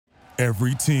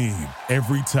Every team,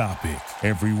 every topic,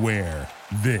 everywhere.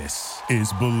 This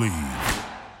is Believe.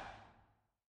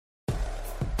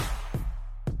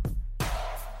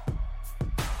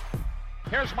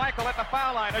 Here's Michael at the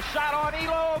foul line. A shot on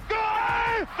Elo.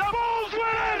 Good! The Bulls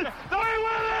win! They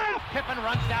win it! Pippen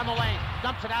runs down the lane,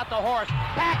 dumps it out to Horace.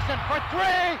 Paxson for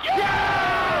three.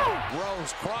 Yeah!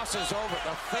 Rose crosses over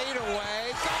the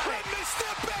fadeaway. Let me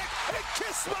step back and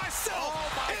kiss myself.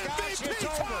 Oh my gosh, MVP it's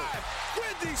over. time.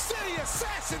 Windy City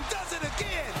Assassin does it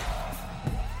again.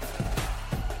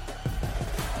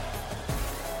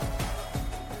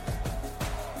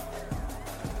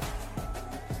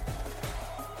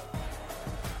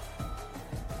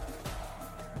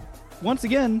 Once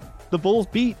again, the Bulls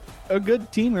beat a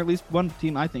good team, or at least one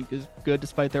team I think is good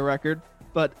despite their record.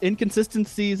 But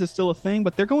inconsistencies is still a thing,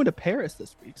 but they're going to Paris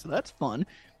this week, so that's fun.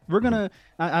 We're going to,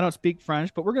 I don't speak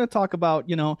French, but we're going to talk about,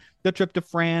 the trip to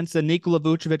France and Nikola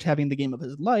Vucevic having the game of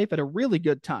his life at a really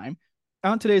good time.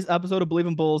 On today's episode of Believe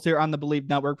in Bulls here on the Believe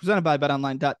Network, presented by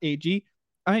BetOnline.ag,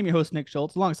 I am your host, Nick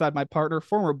Schultz, alongside my partner,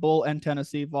 former Bull and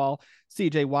Tennessee Vol,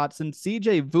 CJ Watson.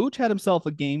 CJ, Vooch had himself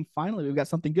a game. Finally, we've got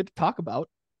something good to talk about.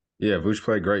 Yeah, Vooch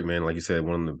played great, man. Like you said,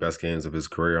 one of the best games of his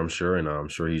career, I'm sure. And I'm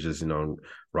sure he's just,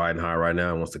 riding high right now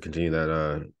and wants to continue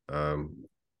that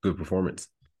good performance.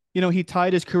 He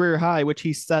tied his career high, which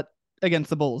he set against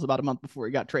the Bulls about a month before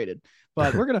he got traded.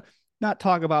 But we're going to not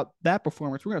talk about that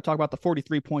performance. We're going to talk about the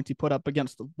 43 points he put up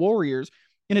against the Warriors,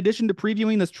 in addition to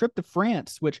previewing this trip to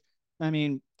France, which,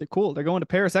 they're cool. They're going to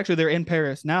Paris. Actually, they're in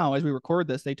Paris now as we record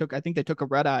this. I think they took a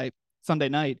red eye Sunday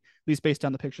night, at least based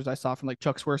on the pictures I saw from like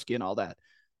Chuck Swirsky and all that.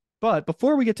 But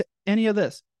before we get to any of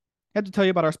this, I have to tell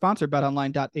you about our sponsor,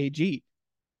 BetOnline.ag.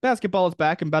 Basketball is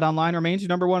back, and BetOnline remains your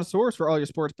number one source for all your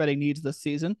sports betting needs this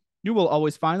season. You will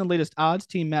always find the latest odds,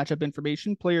 team matchup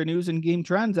information, player news, and game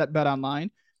trends at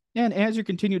BetOnline. And as your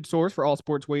continued source for all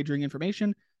sports wagering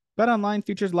information, BetOnline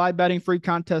features live betting, free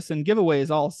contests, and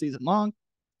giveaways all season long.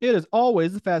 It is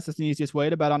always the fastest and easiest way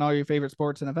to bet on all your favorite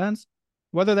sports and events,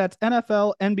 whether that's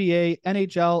NFL, NBA,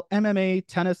 NHL, MMA,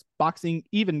 tennis, boxing,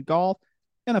 even golf.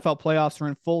 NFL playoffs are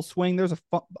in full swing. There's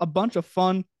a bunch of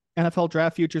fun NFL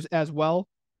draft futures as well.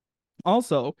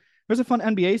 Also, there's a fun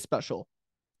NBA special.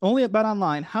 Only at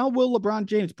BetOnline. How will LeBron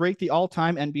James break the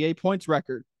all-time NBA points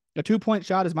record? A 2-point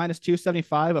shot is minus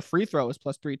 275. A free throw is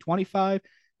plus 325.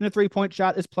 And a 3-point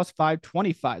shot is plus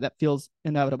 525. That feels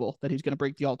inevitable that he's going to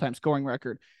break the all-time scoring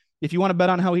record. If you want to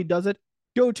bet on how he does it,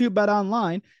 go to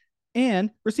BetOnline and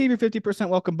receive your 50%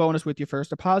 welcome bonus with your first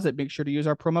deposit. Make sure to use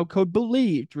our promo code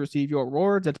BELIEVE to receive your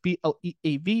rewards. That's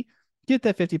BLEAV. Get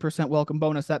that 50% welcome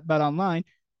bonus at BetOnline.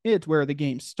 It's where the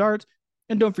game starts.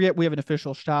 And don't forget, we have an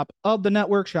official shop of the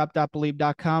network,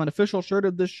 shop.believe.com, an official shirt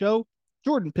of this show,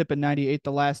 Jordan Pippen 98,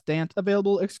 The Last Dance,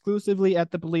 available exclusively at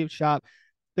the Believe shop.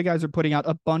 The guys are putting out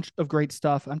a bunch of great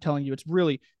stuff. I'm telling you, it's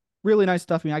really, really nice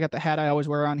stuff. I got the hat I always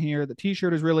wear on here. The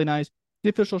t-shirt is really nice. The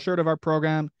official shirt of our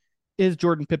program is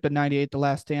Jordan Pippen 98, The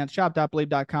Last Dance,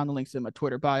 shop.believe.com. The link's in my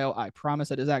Twitter bio. I promise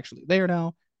it is actually there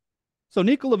now. So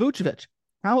Nikola Vucevic,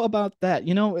 how about that?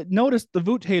 Notice the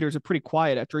Vooch haters are pretty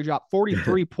quiet after he dropped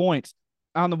 43 points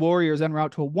on the Warriors en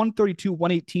route to a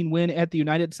 132-118 win at the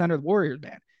United Center. The Warriors,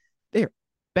 man, they're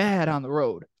bad on the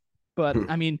road. But,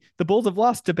 the Bulls have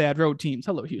lost to bad road teams.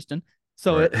 Hello, Houston.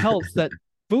 So It helps that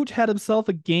Vooch had himself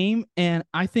a game, and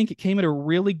I think it came at a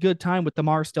really good time with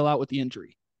DeMar still out with the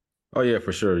injury. Oh, yeah,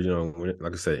 for sure.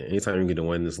 Like I said, anytime you get to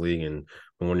win this league and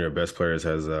when one of your best players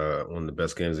has one of the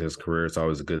best games of his career, it's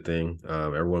always a good thing.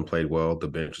 Everyone played well. The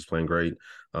bench was playing great.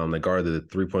 They guarded the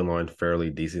three-point line fairly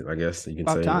decent, I guess you can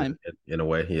About say. Time. In a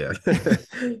way, yeah.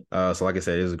 So like I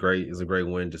said, it was a great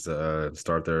win just to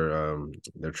start their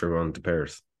trip on to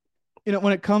Paris.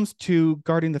 When it comes to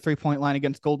guarding the three-point line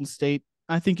against Golden State,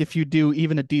 I think if you do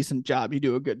even a decent job, you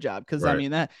do a good job. Because, right.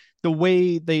 That the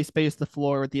way they space the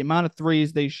floor, the amount of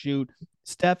threes they shoot.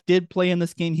 Steph did play in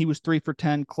this game. He was 3 for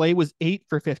 10. Clay was 8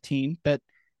 for 15. Bet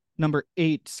number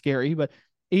 8, scary, but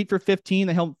 8 for 15.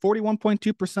 They held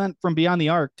 41.2% from beyond the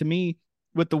arc. To me,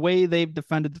 with the way they've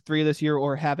defended the three this year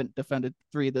or haven't defended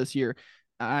three this year,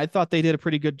 I thought they did a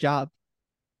pretty good job.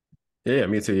 Yeah,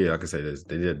 me too. Yeah, like I said,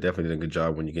 they definitely did a good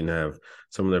job when you can have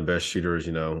some of their best shooters,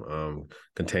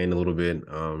 contained a little bit.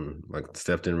 Like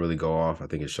Steph didn't really go off. I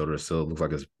think his shoulder still looks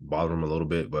like it's bothering him a little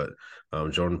bit, but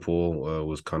Jordan Poole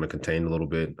was kind of contained a little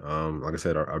bit. Like I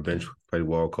said, our bench played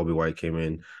well. Kobe White came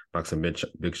in, knocked some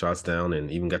big shots down,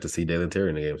 and even got to see Dalen Terry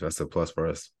in the game. So that's a plus for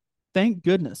us. Thank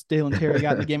goodness Dalen Terry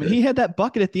got in the game, and he had that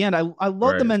bucket at the end. I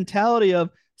love the mentality of,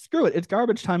 screw it, it's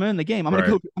garbage time in the game. I'm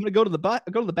gonna go to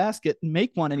the basket and make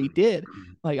one, and he did.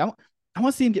 Like I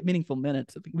want to see him get meaningful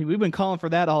minutes. We've been calling for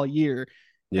that all year,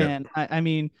 and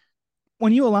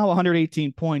when you allow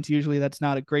 118 points, usually that's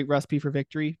not a great recipe for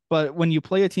victory. But when you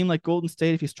play a team like Golden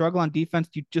State, if you struggle on defense,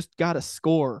 you just got to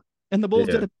score. And the Bulls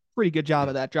did a pretty good job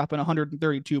of that, dropping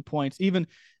 132 points. Even,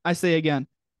 I say again,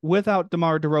 without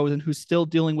DeMar DeRozan, who's still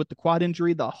dealing with the quad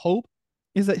injury, the hope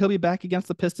is that he'll be back against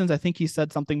the Pistons. I think he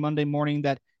said something Monday morning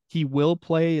that he will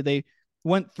play. They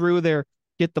went through their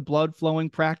get the blood flowing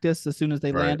practice as soon as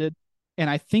they landed. And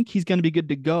I think he's going to be good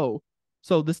to go.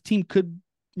 So this team could,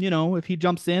 if he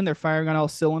jumps in, they're firing on all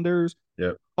cylinders.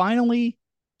 Yep. Finally,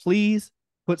 please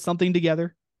put something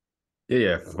together.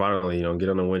 Yeah. Finally, get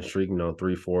on a win streak,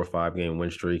 3, 4, 5 game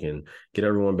win streak and get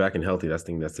everyone back and healthy. I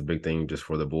think that's the big thing just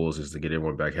for the Bulls is to get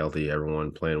everyone back healthy,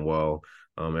 everyone playing well.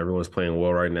 Everyone's playing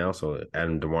well right now. So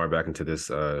adding DeMar back into this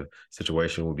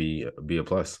situation will be a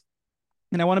plus.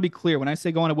 And I want to be clear when I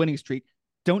say go on a winning streak,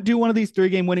 don't do one of these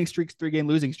 3-game winning streaks, 3-game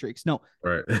losing streaks. No,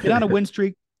 right. Get on a win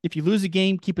streak. If you lose a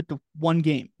game, keep it to 1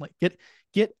 game. Like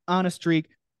get on a streak.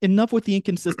 Enough with the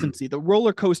inconsistency. The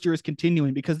roller coaster is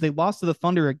continuing because they lost to the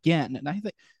Thunder again. And I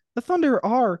think the Thunder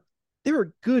they're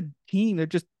a good team.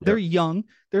 They're young,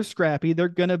 they're scrappy. They're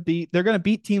gonna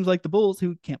beat teams like the Bulls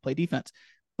who can't play defense.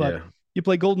 But you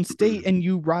play Golden State and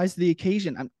you rise to the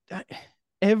occasion.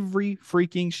 Every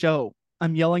freaking show,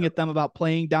 I'm yelling at them about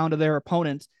playing down to their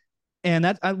opponents. And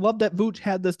I love that Vooch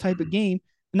had this type of game.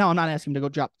 Now, I'm not asking him to go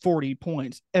drop 40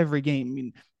 points every game. I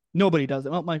mean, nobody does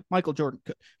it. Well, Michael Jordan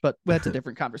could, but that's a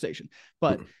different conversation.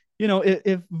 But,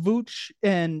 if Vooch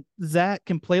and Zach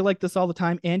can play like this all the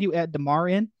time and you add DeMar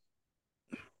in,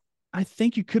 I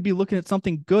think you could be looking at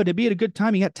something good. It'd be at a good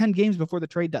time. You got 10 games before the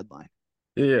trade deadline.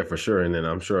 Yeah, for sure. And then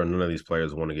I'm sure none of these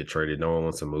players want to get traded. No one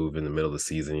wants to move in the middle of the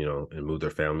season, and move their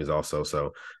families also.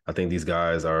 So I think these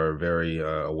guys are very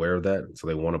aware of that. So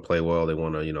they want to play well. They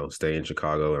want to, stay in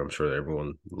Chicago. And I'm sure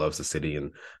everyone loves the city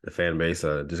and the fan base.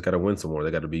 Just got to win some more.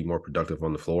 They got to be more productive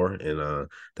on the floor. And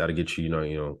that'll get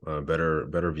you,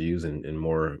 better views and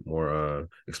more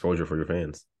exposure for your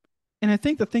fans. And I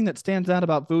think the thing that stands out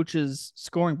about Vooch's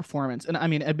scoring performance, and I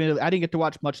mean, admittedly, I didn't get to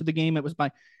watch much of the game. It was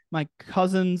my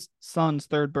cousin's son's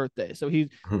 3rd birthday. So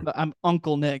I'm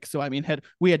Uncle Nick. So, I mean,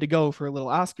 we had to go for a little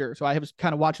Oscar. So I was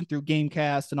kind of watching through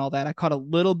Gamecast and all that. I caught a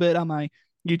little bit on my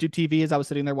YouTube TV as I was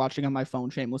sitting there watching on my phone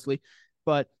shamelessly.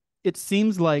 But it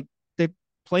seems like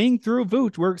playing through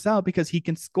Vooch works out because he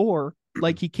can score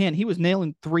like he can. He was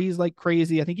nailing threes like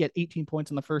crazy. I think he had 18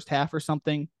 points in the first half or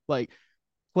something. Like,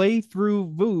 play through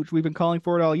Vooch. We've been calling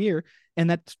for it all year. And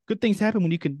that's good things happen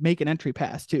when you can make an entry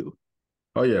pass too.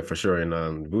 Oh, yeah, for sure.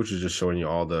 And Vooch is just showing you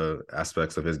all the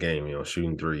aspects of his game,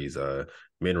 shooting threes,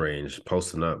 mid-range,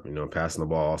 posting up, passing the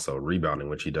ball, also rebounding,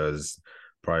 which he does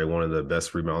probably one of the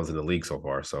best rebounds in the league so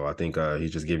far. So I think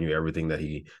he's just giving you everything that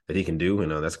he can do.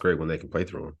 And that's great when they can play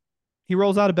through him. He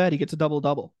rolls out of bed, he gets a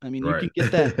double-double. I mean, right. You can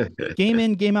get that game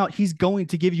in, game out. He's going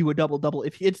to give you a double-double.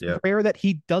 If it's rare that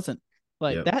he doesn't.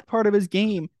 That part of his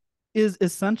game is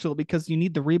essential because you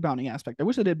need the rebounding aspect. I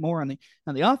wish I did more on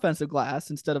the offensive glass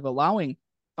instead of allowing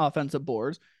offensive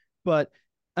boards. But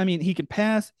I mean, he can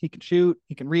pass, he can shoot,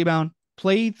 he can rebound,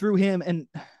 play through him. And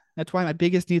that's why my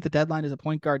biggest need at the deadline is a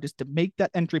point guard, just to make that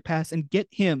entry pass and get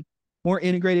him more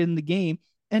integrated in the game.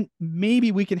 And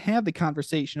maybe we can have the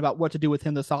conversation about what to do with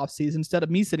him this offseason instead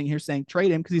of me sitting here saying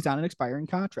trade him because he's on an expiring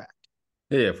contract.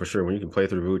 Yeah, for sure. When you can play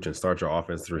through Vooch and start your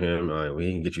offense through him,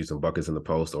 he can get you some buckets in the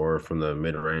post or from the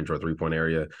mid-range or 3-point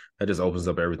area. That just opens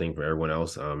up everything for everyone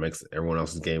else, makes everyone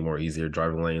else's game more easier.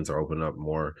 Driving lanes are open up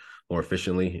more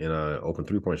efficiently and open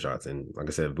 3-point shots. And like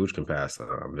I said, Vooch can pass.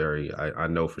 I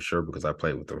know for sure because I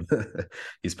played with him.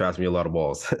 He's passed me a lot of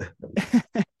balls.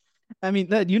 I mean,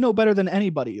 that better than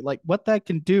anybody, like what that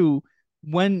can do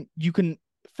when you can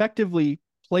effectively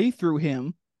play through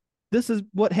him. This is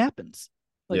what happens.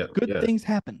 Good things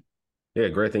happen. Yeah,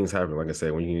 great things happen. Like I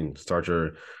said, when you can start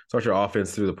your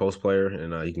offense through the post player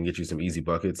and he can get you some easy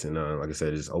buckets. And like I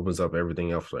said, it just opens up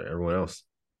everything else for everyone else.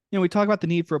 We talk about the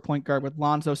need for a point guard with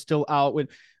Lonzo still out. With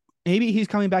maybe he's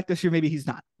coming back this year, maybe he's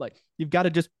not. Like, you've got to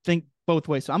just think both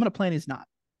ways. So I'm going to plan he's not.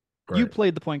 Right. You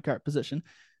played the point guard position.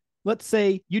 Let's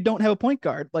say you don't have a point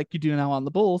guard like you do now on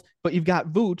the Bulls, but you've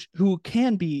got Vooch who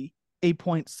can be a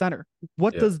point center.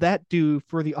 What does that do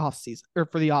for the offseason or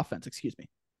for the offense? Excuse me.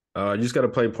 You just got to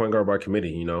play point guard by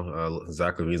committee.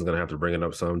 Zach LaVine's going to have to bring it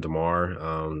up some. DeMar,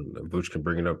 Vooch can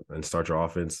bring it up and start your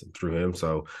offense through him.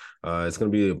 So it's going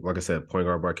to be, like I said, point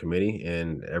guard by committee,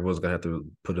 and everyone's going to have to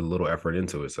put a little effort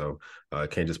into it. So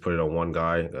can't just put it on one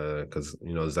guy because,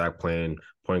 Zach playing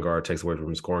point guard takes away from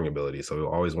his scoring ability. So we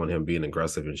always want him being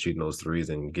aggressive and shooting those threes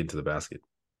and getting to the basket.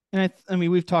 And I mean,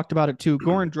 we've talked about it too.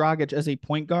 Goran Dragic as a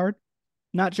point guard,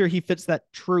 not sure he fits that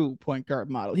true point guard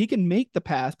model. He can make the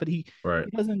pass, but he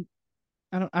doesn't.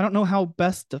 I don't know how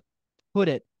best to put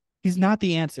it, he's not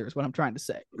the answer is what I'm trying to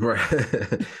say. Right.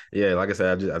 Yeah, like I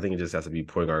said, I think it just has to be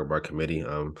point guard by committee.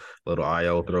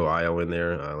 Little throw IO in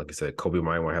there. Like I said, Kobe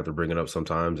might want to have to bring it up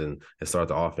sometimes and start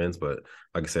the offense. But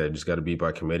like I said, just got to be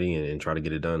by committee and try to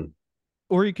get it done.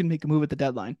 Or you can make a move at the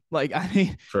deadline. Like, I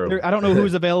mean, True. I don't know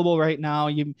who's available right now.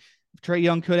 Trae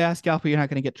Young could ask out, but you're not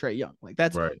going to get Trae Young. Like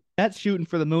that's shooting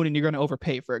for the moon, and you're going to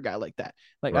overpay for a guy like that.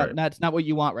 Like that's not what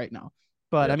you want right now.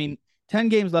 But I mean, 10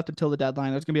 games left until the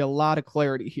deadline. There's going to be a lot of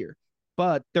clarity here.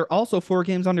 But they're also 4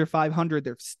 games under 500.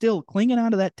 They're still clinging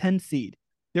on to that 10 seed.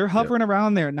 They're hovering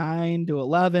around there, 9 to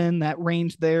 11, that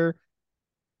range there.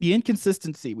 The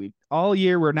inconsistency, all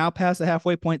year, we're now past the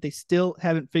halfway point. They still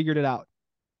haven't figured it out.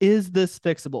 Is this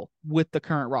fixable with the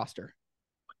current roster?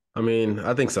 I mean,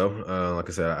 I think so. Like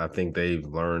I said, I think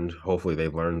hopefully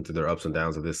they've learned through their ups and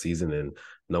downs of this season, and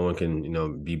no one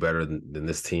can, be better than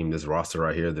this team, this roster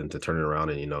right here, than to turn it around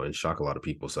and shock a lot of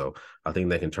people. So I think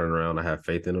they can turn around. I have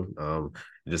faith in them.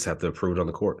 You just have to prove it on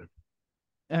the court.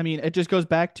 I mean, it just goes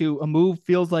back to a move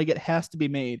feels like it has to be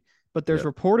made, but there's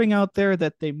reporting out there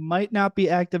that they might not be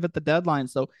active at the deadline.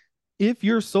 So if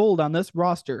you're sold on this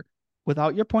roster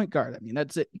without your point guard, I mean,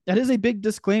 that's it. That is a big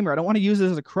disclaimer. I don't want to use it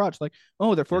as a crutch. Like,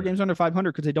 oh, they're 4 games under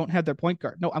 500 because they don't have their point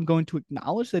guard. No, I'm going to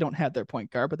acknowledge they don't have their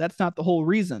point guard, but that's not the whole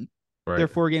reason they're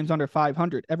 4 games under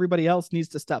 500. Everybody else needs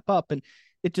to step up. And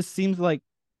it just seems like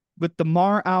with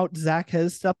DeMar out, Zach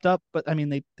has stepped up, but I mean,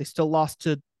 they still lost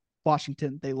to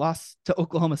Washington. They lost to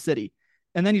Oklahoma City.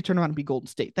 And then you turn around and beat Golden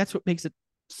State. That's what makes it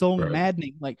so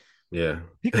maddening. Like,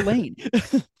 pick a lane,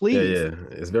 please. Yeah.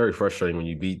 It's very frustrating when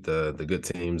you beat the good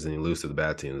teams and you lose to the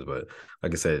bad teams. But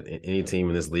like I said, any team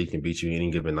in this league can beat you any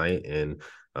given night. And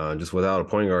just without a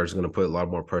point guard, it's going to put a lot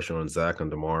more pressure on Zach, on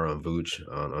DeMar, on Vooch,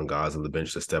 on guys on the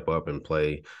bench to step up and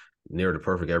play near the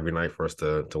perfect every night for us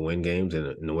to win games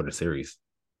and win the series.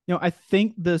 I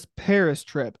think this Paris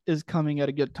trip is coming at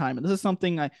a good time. And this is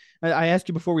something I asked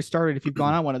you before we started if you've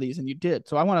gone on one of these, and you did.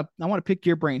 So I want to pick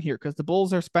your brain here because the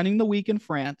Bulls are spending the week in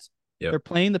France. They're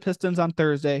playing the Pistons on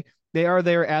Thursday. They are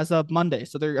there as of Monday.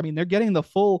 So they're getting the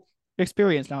full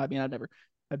experience. Now, I mean, I've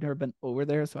never been over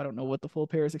there, so I don't know what the full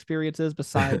Paris experience is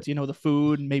besides, the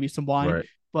food and maybe some wine. Right.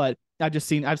 But I've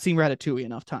seen Ratatouille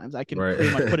enough times. I can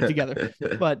pretty much put it together.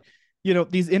 But,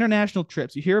 these international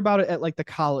trips, you hear about it at like the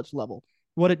college level,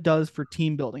 what it does for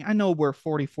team building. I know we're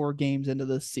 44 games into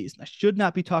this season. I should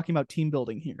not be talking about team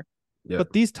building here.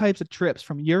 But these types of trips,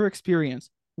 from your experience,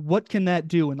 what can that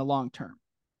do in the long term?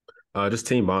 Just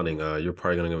team bonding. You're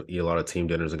probably going to eat a lot of team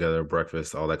dinners together,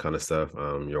 breakfast, all that kind of stuff.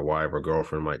 Your wife or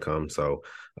girlfriend might come. So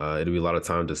it'll be a lot of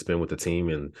time to spend with the team.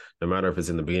 And no matter if it's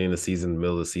in the beginning of the season,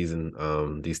 middle of the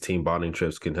season, these team bonding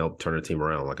trips can help turn the team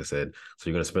around, like I said. So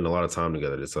you're going to spend a lot of time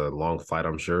together. It's a long flight,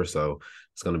 I'm sure. So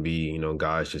it's going to be,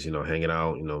 guys just, hanging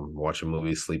out, watching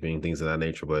movies, sleeping, things of that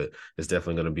nature. But it's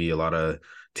definitely going to be a lot of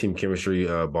team chemistry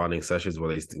bonding sessions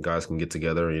where these guys can get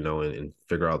together, and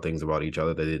figure out things about each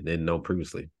other that they didn't know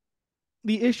previously.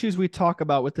 The issues we talk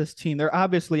about with this team, they're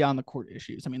obviously on the court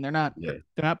issues. I mean, they're not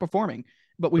performing,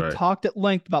 but we've talked at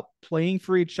length about playing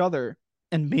for each other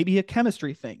and maybe a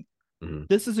chemistry thing. Mm-hmm.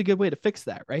 This is a good way to fix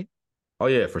that, right? Oh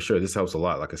yeah, for sure. This helps a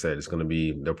lot. Like I said,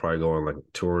 they'll probably go on like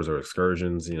tours or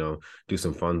excursions, do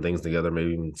some fun things together,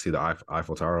 maybe even see the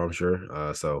Eiffel Tower, I'm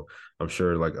sure. So I'm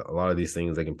sure like a lot of these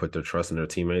things, they can put their trust in their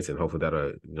teammates, and hopefully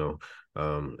that'll,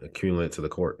 accumulate to the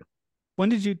court. When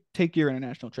did you take your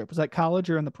international trip? Was that college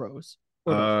or in the pros?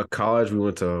 College, we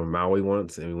went to Maui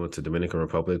once, and we went to Dominican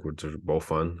Republic, which are both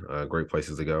fun, great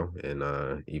places to go,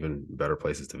 and even better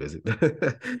places to visit.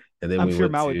 And then I'm sure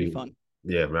Maui would be fun.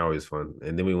 Yeah, Maui is fun.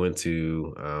 And then we went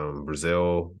to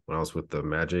Brazil when I was with the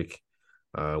Magic.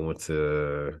 Went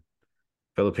to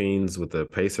Philippines with the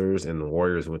Pacers, and the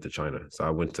Warriors went to China. So I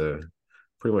went to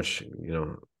pretty much,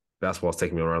 basketball's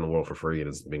taking me around the world for free, and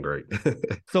it's been great.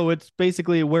 So it's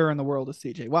basically where in the world is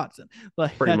CJ Watson?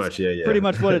 Like pretty much, yeah. Pretty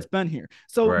much what it's been here.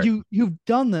 So you've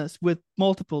done this with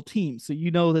multiple teams, so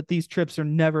you know that these trips are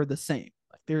never the same.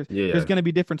 Like there's going to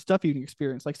be different stuff you can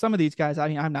experience. Like some of these guys, I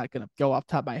mean, I'm not going to go off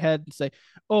the top of my head and say,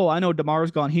 oh, I know DeMar's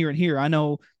gone here and here. I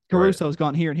know Caruso's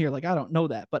gone here and here. Like I don't know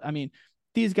that, but I mean,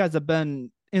 these guys have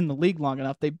been in the league long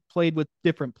enough. They played with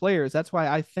different players. That's why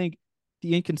I think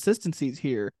the inconsistencies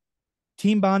here,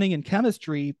 team bonding and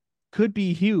chemistry, could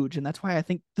be huge. And that's why I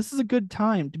think this is a good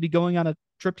time to be going on a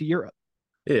trip to Europe.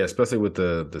 Yeah, especially with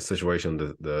the situation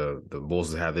the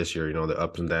Bulls have this year, the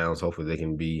ups and downs. Hopefully they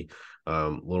can be a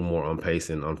little more on pace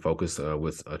and on focus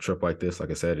with a trip like this,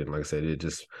 like I said. And like I said, it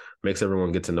just makes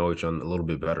everyone get to know each other a little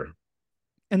bit better.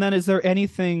 And then is there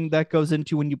anything that goes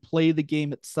into when you play the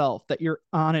game itself that you're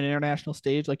on an international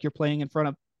stage, like you're playing in front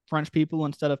of French people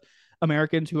instead of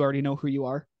Americans who already know who you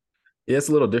are? Yeah, it's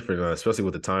a little different, especially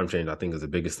with the time change. I think is the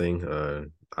biggest thing.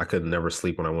 I could never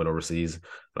sleep when I went overseas.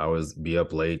 I always be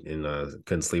up late and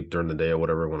couldn't sleep during the day or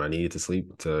whatever when I needed to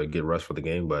sleep to get rest for the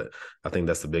game. But I think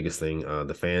that's the biggest thing.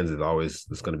 The fans is always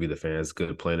it's going to be the fans.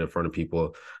 Good playing in front of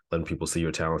people, letting people see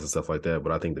your talents and stuff like that.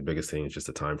 But I think the biggest thing is just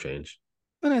the time change.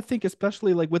 And I think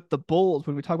especially like with the Bulls,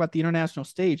 when we talk about the international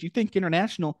stage, you think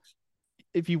international.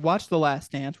 If you watch The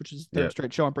Last Dance, which is the third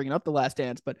straight show, I'm bringing up The Last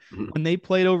Dance, but when they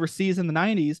played overseas in the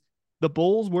 90s, the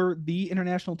Bulls were the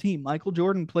international team. Michael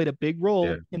Jordan played a big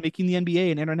role in making the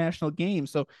NBA an international game.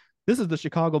 So this is the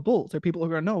Chicago Bulls. There are people who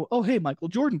are going to know, oh, hey, Michael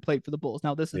Jordan played for the Bulls.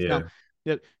 Now this is now,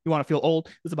 you want to feel old.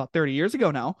 This is about 30 years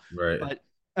ago now. Right. But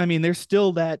I mean, there's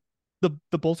still that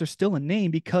the Bulls are still a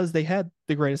name because they had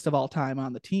the greatest of all time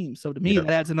on the team. So to me, that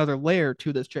adds another layer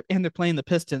to this trip. And they're playing the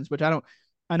Pistons, which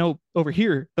I know over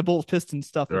here, the Bulls Pistons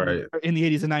stuff in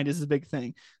the 80s and 90s is a big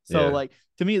thing. So like,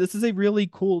 to me, this is a really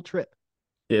cool trip.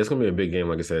 Yeah, it's going to be a big game.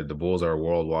 Like I said, the Bulls are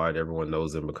worldwide. Everyone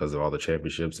knows them because of all the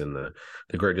championships and the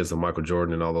greatness of Michael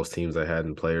Jordan and all those teams they had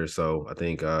and players. So I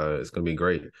think it's going to be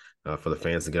great for the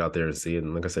fans to get out there and see it.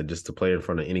 And like I said, just to play in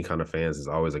front of any kind of fans is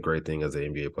always a great thing as an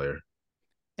NBA player.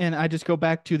 And I just go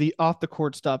back to the off the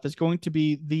court stuff is going to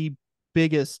be the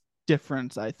biggest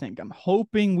difference, I think. I'm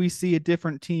hoping we see a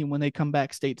different team when they come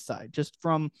back stateside, just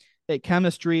from a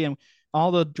chemistry and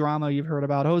all the drama you've heard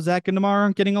about. Oh, Zach and DeMar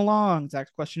aren't getting along.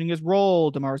 Zach's questioning his role.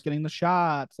 DeMar's getting the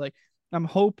shots. Like, I'm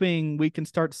hoping we can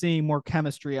start seeing more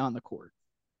chemistry on the court.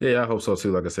 Yeah, I hope so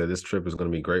too. Like I said, this trip is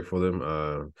going to be great for them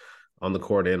on the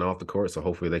court and off the court. So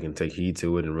hopefully they can take heed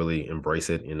to it and really embrace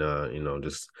it and,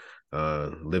 just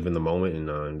live in the moment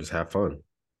and just have fun.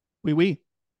 Oui.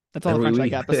 That's all the French I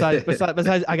got.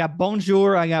 Besides, I got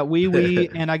bonjour, I got oui,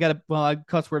 and I got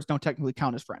cuss words don't technically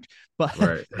count as French, but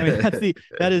right. I mean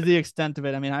that is the extent of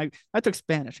it. I mean, I took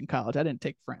Spanish in college. I didn't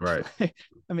take French. Right.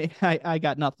 I mean, I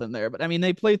got nothing there. But I mean,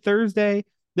 they play Thursday.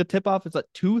 The tip off is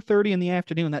at 2:30 in the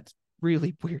afternoon. That's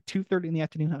really weird. 2:30 in the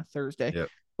afternoon on a Thursday. Yep.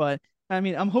 But I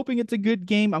mean, I'm hoping it's a good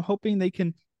game. I'm hoping they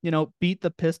can, beat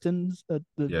the Pistons, the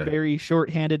very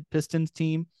short-handed Pistons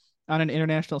team on an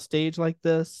international stage like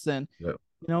this, and. Yep.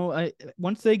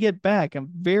 Once they get back, I'm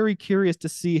very curious to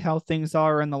see how things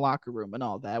are in the locker room and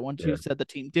all that. Once you said the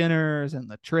team dinners and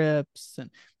the trips,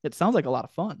 and it sounds like a lot of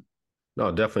fun.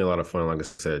 No, definitely a lot of fun. Like I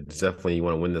said, definitely you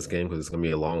want to win this game because it's going to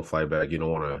be a long flight back. You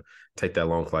don't want to take that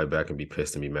long flight back and be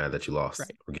pissed and be mad that you lost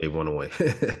or gave one away.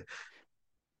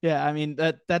 Yeah, I mean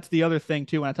that's the other thing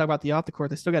too. When I talk about the off the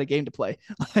court, they still got a game to play.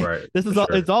 Right. This is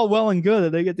it's all well and good that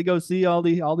they get to go see all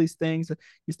these things.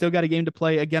 You still got a game to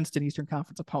play against an Eastern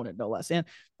Conference opponent, no less, and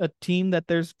a team that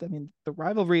the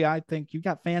rivalry. I think you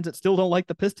got fans that still don't like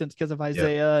the Pistons because of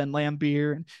Isaiah and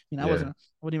Laimbeer, and I wasn't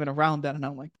even around then, and I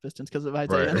don't like the Pistons because of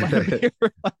Isaiah and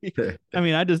Laimbeer. I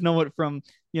mean, I just know it from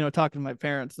talking to my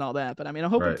parents and all that. But I mean, I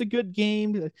hope it's a good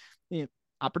game.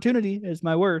 Opportunity is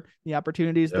my word. The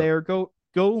opportunity is there.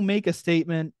 Go make a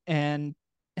statement and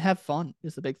have fun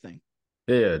is the big thing.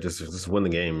 Yeah, just win the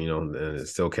game, and it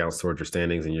still counts towards your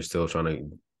standings, and you're still trying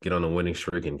to get on a winning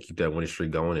streak and keep that winning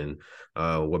streak going.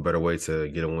 And what better way to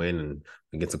get a win and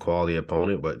against a quality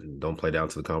opponent, but don't play down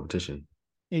to the competition.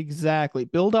 Exactly.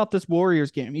 Build up this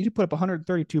Warriors game. You put up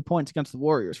 132 points against the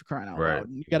Warriors for crying out loud.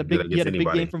 You got you had a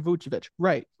big game from Vucevic.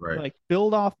 Right. Like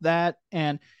build off that,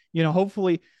 and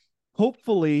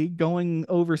hopefully going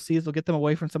overseas will get them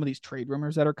away from some of these trade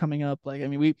rumors that are coming up. Like, I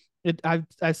mean,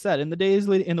 I've said in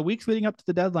the weeks leading up to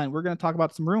the deadline, we're going to talk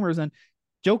about some rumors, and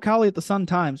Joe Cowley at the Sun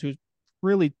Times, who's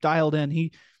really dialed in,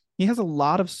 he has a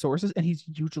lot of sources and he's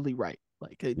usually right.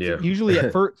 Like usually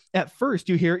at first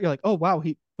you hear it, you're like, oh wow,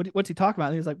 what's he talking about?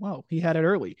 And he's like, wow, he had it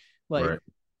early. Like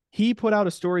he put out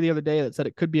a story the other day that said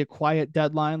it could be a quiet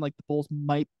deadline. Like the Bulls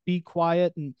might be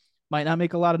quiet and might not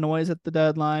make a lot of noise at the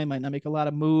deadline, might not make a lot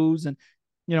of moves. And,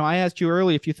 I asked you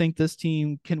early if you think this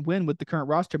team can win with the current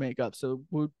roster makeup. So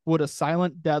would a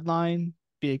silent deadline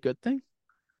be a good thing?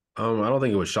 I don't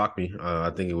think it would shock me. I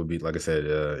think it would be, like I said,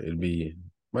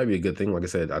 might be a good thing. Like I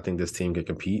said, I think this team can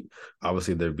compete.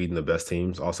 Obviously, they're beating the best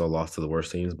teams, also lost to the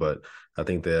worst teams. But I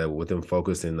think that with them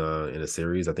focused in a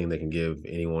series, I think they can give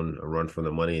anyone a run for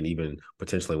the money and even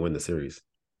potentially win the series.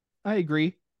 I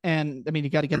agree. And I mean, you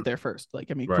got to get there first. Like,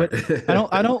 I mean,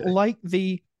 I don't like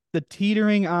the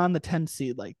teetering on the 10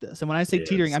 seed like this. And when I say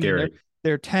teetering, I mean,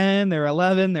 they're 10, they're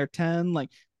 11, they're 10. Like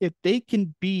if they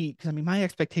can be, because I mean, my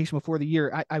expectation before the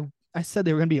year, I said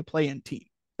they were going to be a play-in team,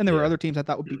 and there were other teams I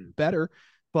thought would be better.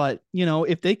 But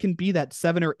if they can be that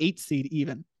 7 or 8 seed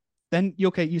even, then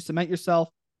you cement yourself,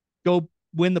 go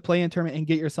win the play-in tournament and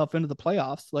get yourself into the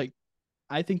playoffs. Like,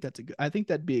 I think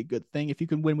that'd be a good thing if you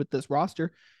can win with this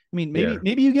roster. I mean,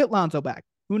 maybe you get Lonzo back.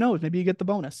 Who knows? Maybe you get the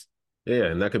bonus. Yeah,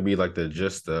 and that could be like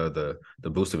the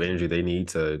boost of energy they need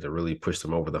to really push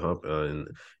them over the hump in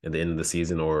the end of the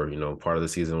season, or part of the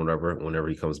season, whatever, whenever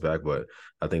he comes back. But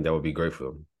I think that would be great for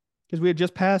them. Because we had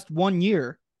just passed 1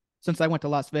 year since I went to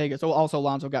Las Vegas. Oh, also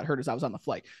Lonzo got hurt as I was on the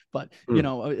flight. But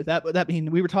that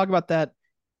mean we were talking about that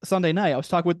Sunday night. I was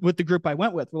talking with the group I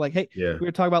went with. We're like, hey, Yeah. we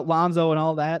were talking about Lonzo and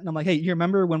all that, and I'm like, hey, you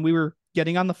remember when we were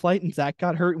getting on the flight and Zach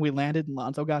got hurt and we landed and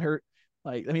Lonzo got hurt?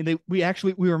 Like, I mean, we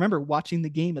remember watching the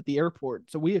game at the airport.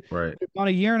 So we've gone a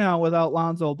year now without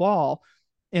Lonzo Ball.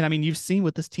 And I mean, you've seen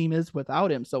what this team is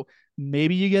without him. So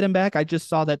maybe you get him back. I just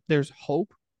saw that there's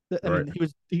hope. I mean,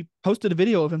 he posted a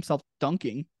video of himself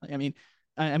dunking. I mean,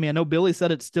 I know Billy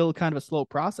said it's still kind of a slow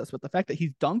process, but the fact that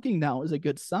he's dunking now is a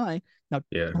good sign. Now,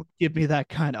 don't give me that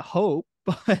kind of hope,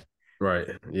 but right.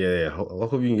 Yeah.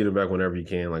 Hope you can get him back whenever you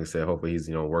can. Like I said, hopefully he's,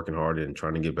 working hard and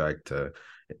trying to get back to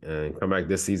and come back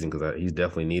this season, because he's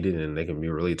definitely needed, and they can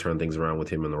really turn things around with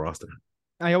him in the roster.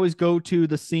 I always go to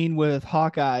the scene with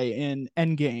Hawkeye in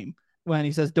Endgame when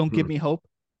he says, "Don't give me hope."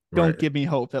 Don't give me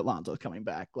hope that Lonzo's coming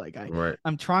back. Like I've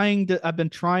been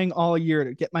trying all year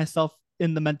to get myself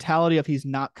in the mentality of he's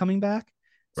not coming back.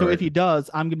 So if he does,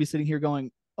 I'm going to be sitting here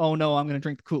going, oh no, I'm going to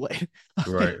drink the Kool-Aid.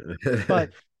 Right.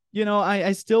 But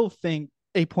I still think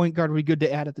a point guard would be good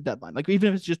to add at the deadline. Like even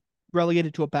if it's just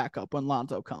relegated to a backup when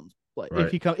Lonzo comes, like when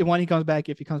he comes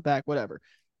back, whatever.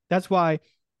 That's why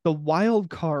the wild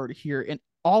card here in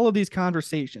all of these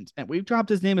conversations, and we've dropped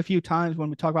his name a few times when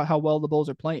we talk about how well the Bulls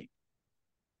are playing.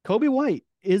 Coby White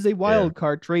is a wild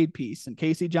card trade piece, and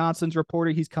Casey Johnson's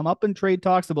reported he's come up in trade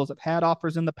talks. The Bulls have had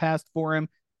offers in the past for him.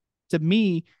 To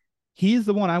me, he's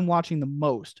the one I'm watching the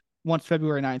most once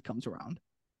February 9th comes around.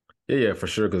 Yeah, for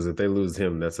sure. Because if they lose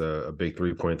him, that's a big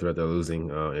 3-point threat they're losing,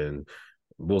 and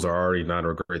Bulls are already not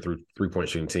a great 3-point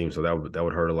shooting team, so that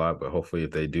would hurt a lot. But hopefully,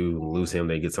 if they do lose him,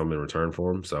 they get something in return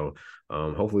for him. So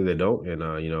hopefully they don't, and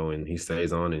and he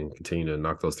stays on and continue to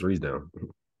knock those threes down.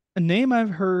 A name I've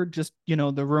heard, just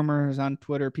the rumors on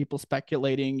Twitter, people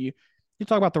speculating. You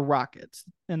talk about the Rockets,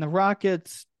 and the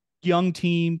Rockets, young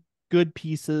team, good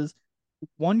pieces.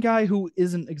 One guy who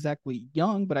isn't exactly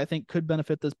young, but I think could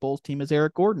benefit this Bulls team is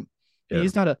Eric Gordon. Yeah.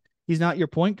 He's not your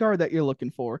point guard that you're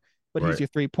looking for, but he's your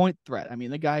 3-point threat. I mean,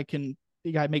 the guy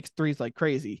makes threes like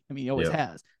crazy. I mean, he always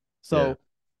has. So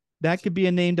that could be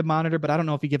a name to monitor, but I don't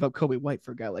know if you give up Coby White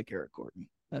for a guy like Eric Gordon.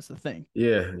 That's the thing.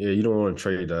 Yeah. You don't want to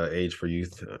trade age for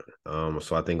youth.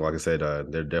 So I think, like I said,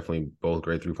 they're definitely both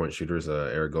great 3-point shooters.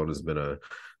 Eric Gordon has been a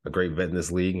great vet in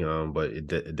this league, but it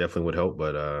definitely would help.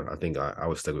 But I think I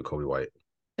would stick with Coby White.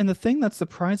 And the thing that's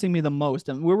surprising me the most,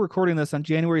 and we're recording this on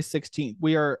January 16th.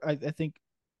 We are, I think,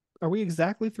 are we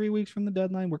exactly 3 weeks from the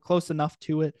deadline? We're close enough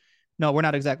to it. No, we're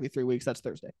not exactly 3 weeks. That's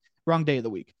Thursday. Wrong day of the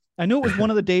week. I knew it was one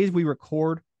of the days we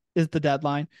record is the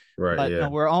deadline. Right. But no,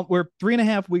 we're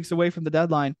 3.5 weeks away from the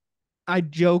deadline. I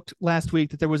joked last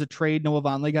week that there was a trade. Noah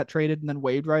Vonleh got traded and then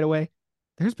waived right away.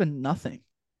 There's been nothing.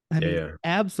 I mean,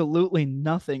 absolutely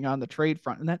nothing on the trade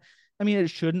front. And that, I mean, it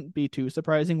shouldn't be too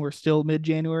surprising. We're still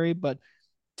mid-January, but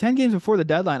 10 games before the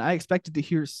deadline, I expected to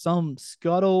hear some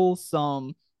scuttle,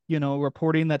 some,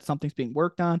 reporting that something's being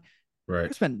worked on. Right.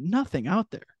 There's been nothing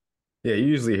out there. Yeah, you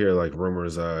usually hear like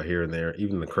rumors here and there,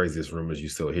 even the craziest rumors you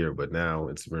still hear, but now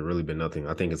it's really been nothing.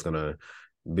 I think it's going to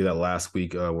be that last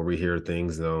week where we hear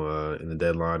things, in the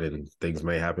deadline, and things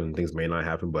may happen, things may not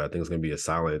happen, but I think it's going to be a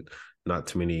silent, not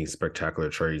too many spectacular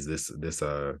trades this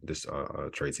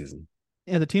trade season.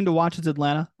 Yeah, the team to watch is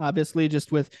Atlanta, obviously,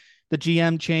 just with the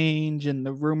GM change and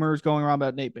the rumors going around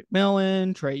about Nate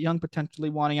McMillan, Trae Young potentially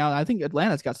wanting out. I think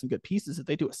Atlanta's got some good pieces if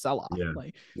they do a sell-off.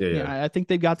 I think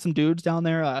they've got some dudes down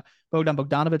there. Bogdan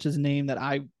Bogdanovic is a name that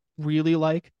I really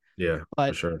like. Yeah,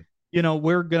 but, for sure.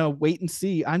 We're going to wait and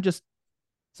see. I'm just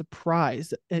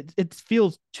surprised. It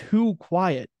feels too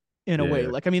quiet in a way.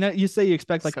 Like, I mean, you say you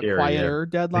expect like a quieter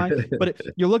deadline, but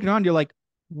you're looking around, you're like,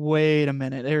 wait a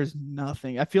minute, there's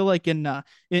nothing. I feel like in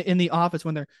the office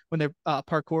when they're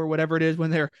parkour, whatever it is, when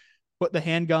they're put the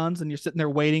handguns and you're sitting there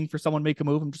waiting for someone to make a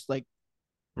move. I'm just like,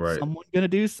 someone gonna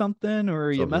do something, or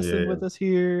are you messing with us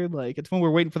here? Like, it's when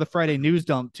we're waiting for the Friday news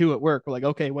dump too at work. We're like,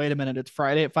 okay, wait a minute, it's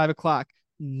Friday at 5:00.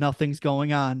 Nothing's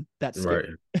going on. That's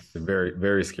scary. Right. Very,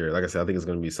 very scary. Like I said, I think it's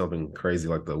going to be something crazy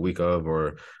like the week of or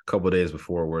a couple of days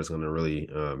before where it's going to really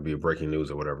be a breaking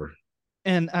news or whatever.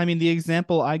 And I mean, the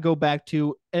example I go back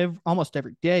to almost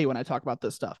every day when I talk about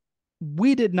this stuff,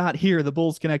 we did not hear the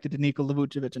Bulls connected to Nikola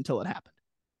Vucevic until it happened.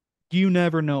 You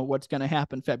never know what's going to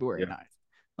happen February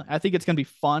 9th. I think it's going to be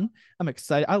fun. I'm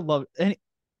excited. I love any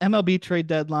MLB trade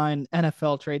deadline,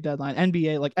 NFL trade deadline,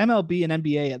 NBA, like MLB and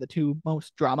NBA are the two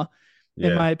most drama.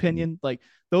 in my opinion. Like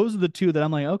those are the two that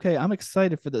I'm like, okay, I'm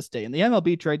excited for this day. And the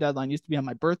MLB trade deadline used to be on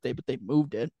my birthday, but they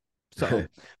moved it. So,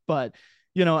 but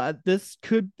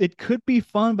it could be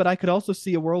fun, but I could also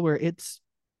see a world where it's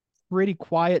pretty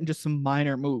quiet and just some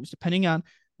minor moves, depending on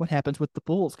what happens with the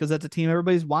Bulls, because that's a team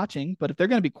everybody's watching. But if they're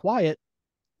going to be quiet,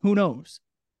 who knows?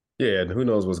 Yeah, and who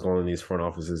knows what's going on in these front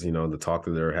offices, the talk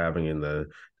that they're having and the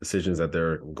decisions that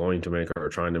they're going to make or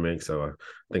trying to make. So I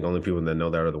think only people that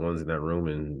know that are the ones in that room,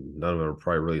 and none of them are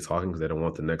probably really talking because they don't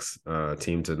want the next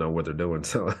team to know what they're doing.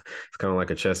 So it's kind of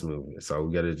like a chess move. So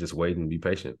we got to just wait and be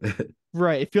patient.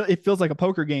 Right. It feels like a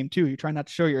poker game too. You're trying not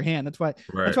to show your hand. That's why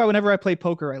whenever I play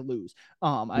poker, I lose.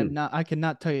 I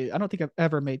cannot tell you, I don't think I've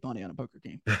ever made money on a poker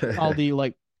game. All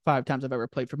the 5 times I've ever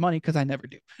played for money, because I never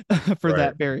do for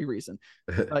that very reason.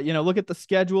 Look at the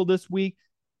schedule this week.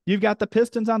 You've got the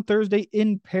Pistons on Thursday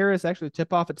in Paris. Actually,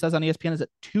 tip-off, it says on ESPN, is at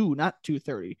 2, not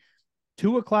 2:30.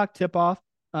 2 o'clock tip-off.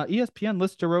 ESPN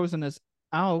lists DeRozan as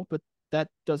out, but that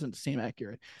doesn't seem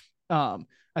accurate. I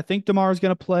think DeMar's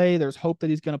going to play. There's hope that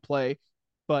he's going to play.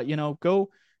 But, go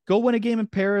win a game in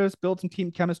Paris, build some team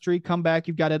chemistry, come back.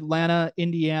 You've got Atlanta,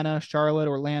 Indiana, Charlotte,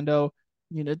 Orlando.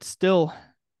 It's still...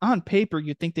 on paper,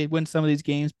 you'd think they'd win some of these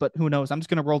games, but who knows? I'm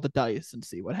just going to roll the dice and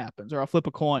see what happens, or I'll flip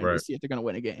a coin to see if they're going to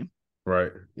win a game.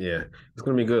 Right. Yeah. It's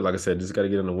going to be good. Like I said, just got to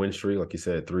get on the win streak. Like you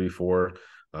said, 3, 4.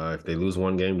 If they lose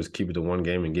one game, just keep it to one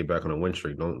game and get back on a win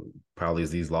streak. Don't pile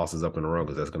these losses up in a row,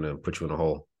 because that's going to put you in a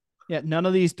hole. Yeah. None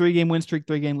of these 3-game win streak,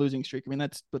 3-game losing streak. I mean,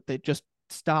 that's what they just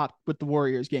stopped with the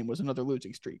Warriors game, was another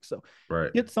losing streak. So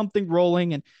get something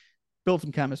rolling and build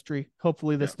some chemistry.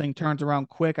 Hopefully this thing turns around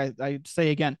quick. I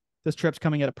say again, this trip's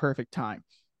coming at a perfect time.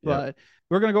 But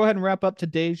we're going to go ahead and wrap up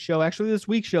today's show, actually this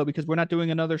week's show, because we're not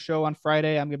doing another show on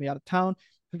Friday. I'm going to be out of town.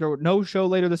 No show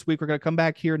later this week. We're going to come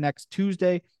back here next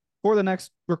Tuesday for the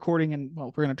next recording, and we're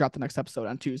going to drop the next episode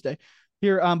on Tuesday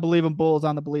here on Believe in Bulls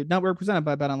on the Believe Network, presented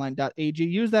by betonline.ag.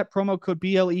 Use that promo code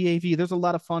BLEAV. There's a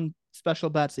lot of fun special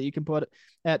bets that you can put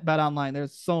at BetOnline.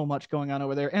 There's so much going on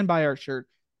over there. And buy our shirt,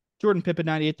 Jordan Pippen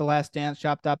 98, The Last Dance,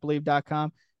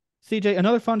 shop.believe.com. CJ,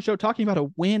 another fun show talking about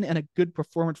a win and a good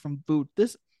performance from Vooch.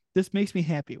 This makes me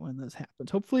happy when this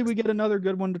happens. Hopefully we get another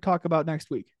good one to talk about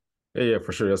next week. Yeah,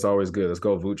 for sure. That's always good. Let's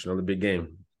go, Vooch. Another big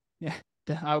game. Yeah,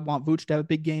 I want Vooch to have a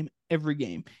big game every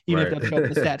game, even if that's show up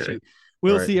the stat sheet.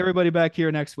 We'll see everybody back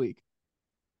here next week.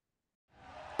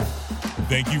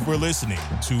 Thank you for listening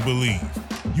to Believe.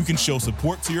 You can show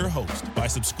support to your host by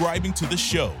subscribing to the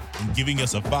show and giving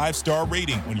us a 5-star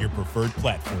rating on your preferred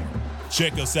platform.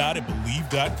 Check us out at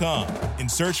Believe.com and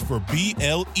search for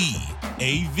BLEAV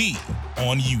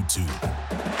on YouTube.